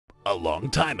A long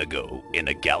time ago, in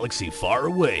a galaxy far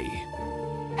away.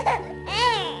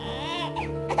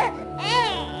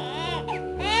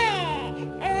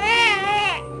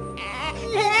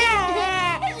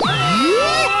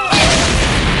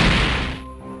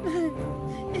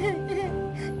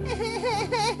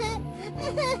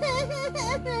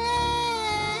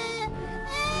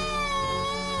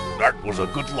 That was a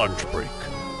good lunch break.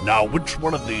 Now, which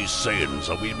one of these Saiyans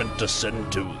are we meant to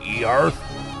send to Earth?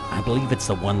 I believe it's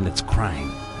the one that's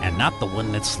crying, and not the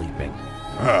one that's sleeping.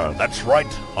 That's right.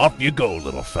 Off you go,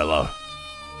 little fella.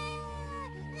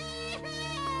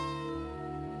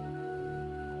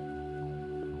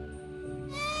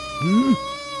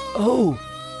 Oh,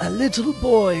 a little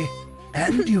boy.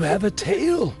 And you have a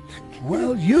tail.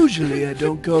 Well, usually I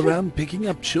don't go around picking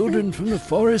up children from the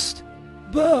forest.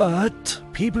 But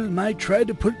people might try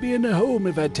to put me in a home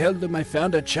if I tell them I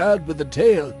found a child with a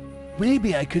tail.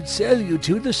 Maybe I could sell you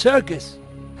to the circus.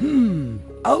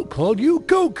 I'll call you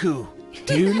Goku.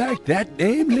 Do you like that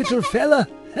name, little fella?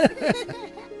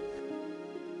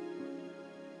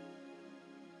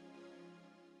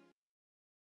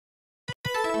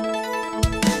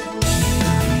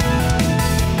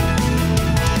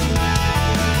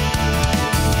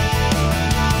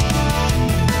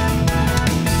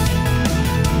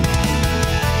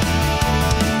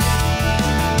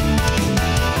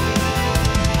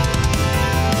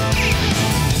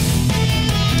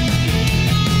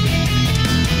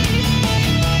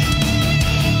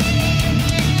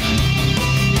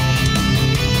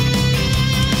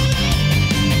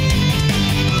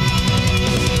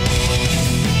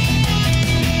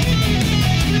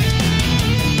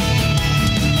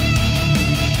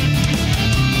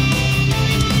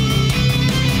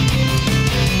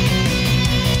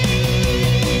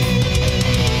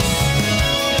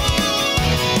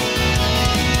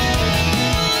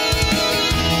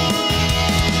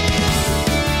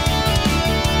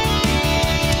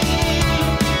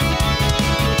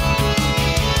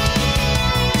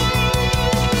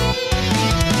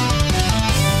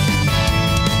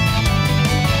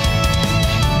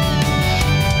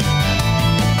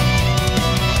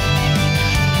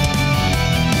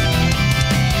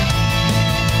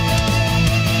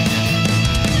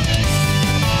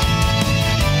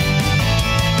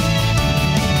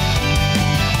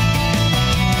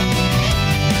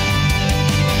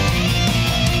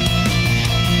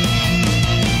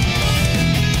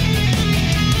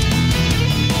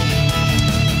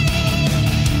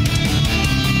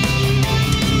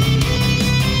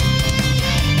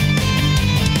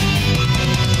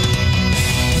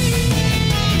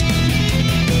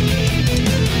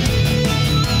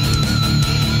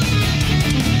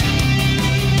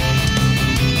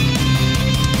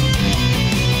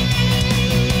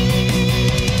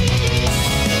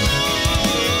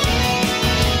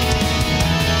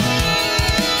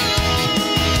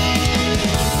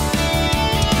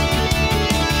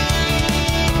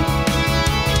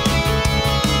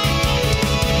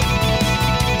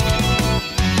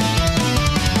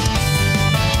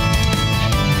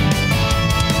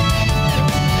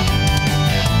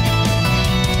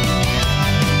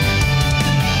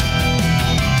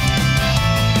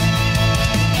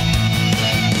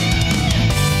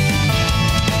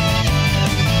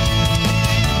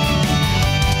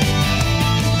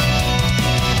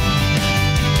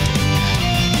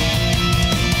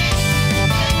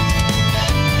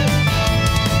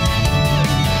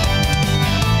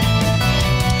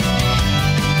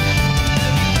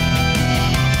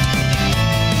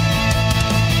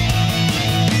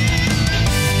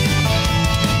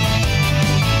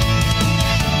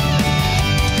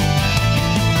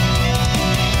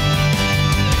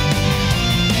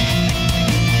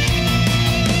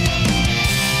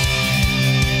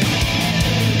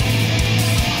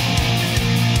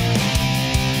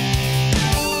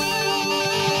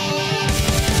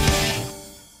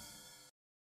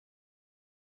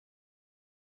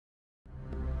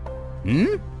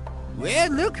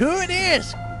 Well, look who it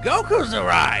is! Goku's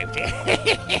arrived!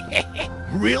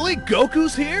 Really?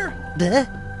 Goku's here?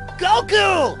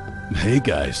 Goku! Hey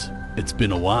guys, it's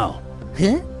been a while.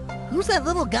 Huh? Who's that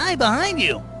little guy behind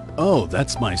you? Oh,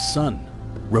 that's my son,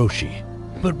 Roshi.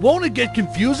 But won't it get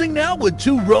confusing now with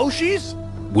two Roshis?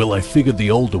 Well, I figured the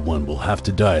older one will have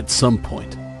to die at some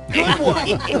point. Good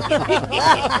one!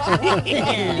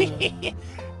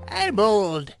 I'm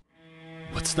old.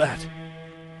 What's that?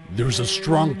 There's a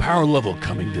strong power level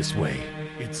coming this way.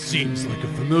 It seems like a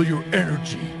familiar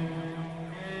energy.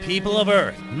 People of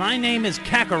Earth, my name is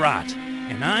Kakarot,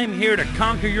 and I'm here to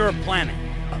conquer your planet.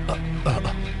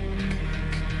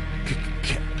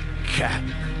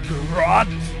 Kakarot?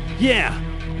 Yeah,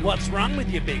 What's wrong with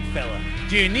you, big fella?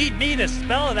 Do you need me to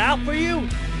spell it out for you?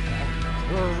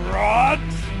 Rot!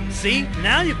 See?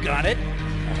 Now you've got it.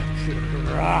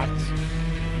 Rot!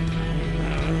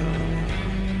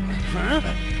 Huh?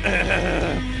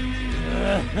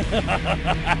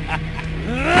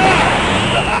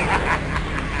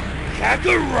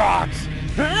 Kakarot!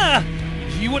 Ah!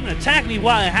 You wouldn't attack me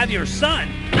while I have your son.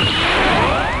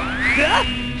 Ah!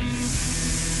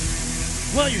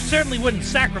 Well, you certainly wouldn't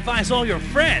sacrifice all your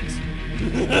friends.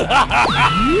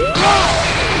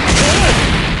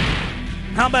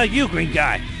 How about you, green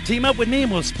guy? Team up with me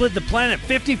and we'll split the planet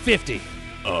 50-50.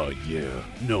 Yeah.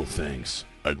 No thanks.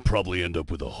 I'd probably end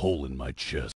up with a hole in my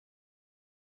chest.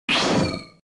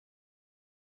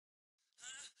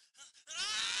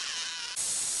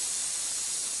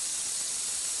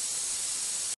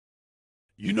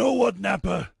 You know what,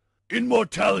 Nappa?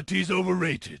 Immortality's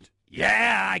overrated.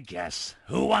 Yeah, I guess.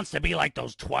 Who wants to be like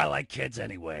those Twilight kids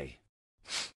anyway?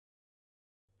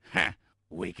 Huh.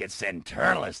 We could send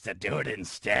Turles to do it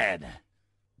instead.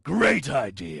 Great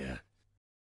idea.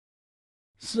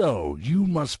 So, you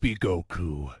must be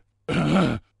Goku.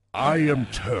 I am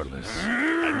Turles.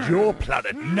 And your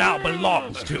planet now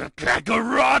belongs to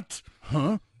Kakarot!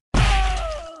 Huh?